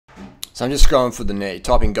So I'm just scrolling for the net. You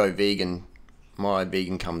type in go vegan, my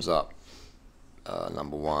vegan comes up,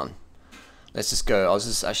 number one. Let's just go. I was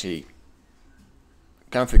just actually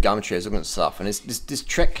going through Gumtree, I was looking at stuff, and this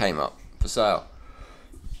Trek came up for sale.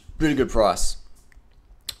 Really good price.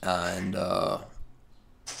 And I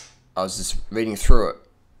was just reading through it,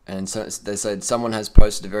 and so they said someone has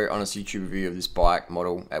posted a very honest YouTube review of this bike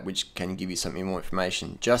model, at which can give you some more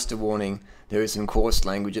information. Just a warning, there is some coarse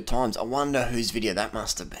language at times. I wonder whose video that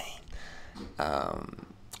must have been.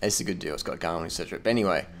 It's a good deal, it's got going, etc. But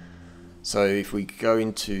anyway, so if we go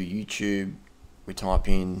into YouTube, we type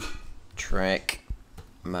in Trek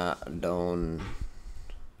Madon,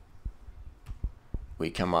 we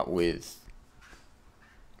come up with,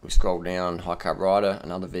 we scroll down, high carb rider,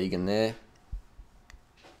 another vegan there,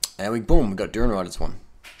 and we got durianrider's one,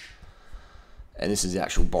 and this is the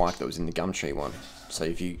actual bike that was in the Gumtree one. So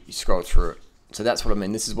if you scroll through it, so that's what I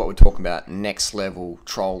mean. This is what we're talking about, next level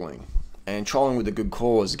trolling, and trolling with a good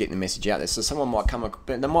cause, getting the message out there. So someone might come up,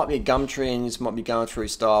 there might be a Gumtree and just might be going through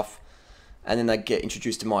stuff, and then they get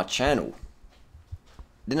introduced to my channel.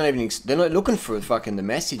 They're not looking for fucking the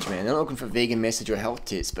message, man. They're not looking for vegan message or health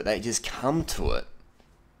tips, but they just come to it.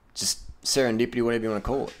 Just serendipity, whatever you want to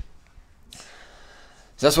call it.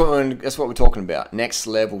 So that's what we're talking about. Next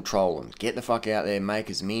level trolling. Get the fuck out there.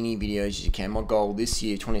 Make as many videos as you can. My goal this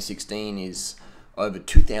year, 2016, is over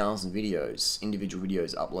 2,000 videos, individual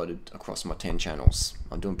videos uploaded across my 10 channels.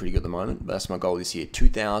 I'm doing pretty good at the moment, but that's my goal this year.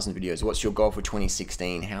 2,000 videos. What's your goal for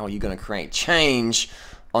 2016? How are you going to create change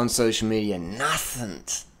on social media? Nothing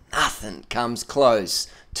comes close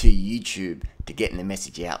to YouTube to getting the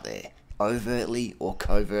message out there, overtly or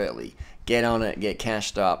covertly. Get on it, get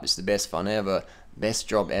cashed up. It's the best fun ever, best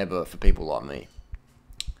job ever for people like me.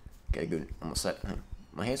 Okay, good. I'm gonna say,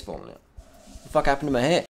 my hair's falling out. What the fuck happened to my hair?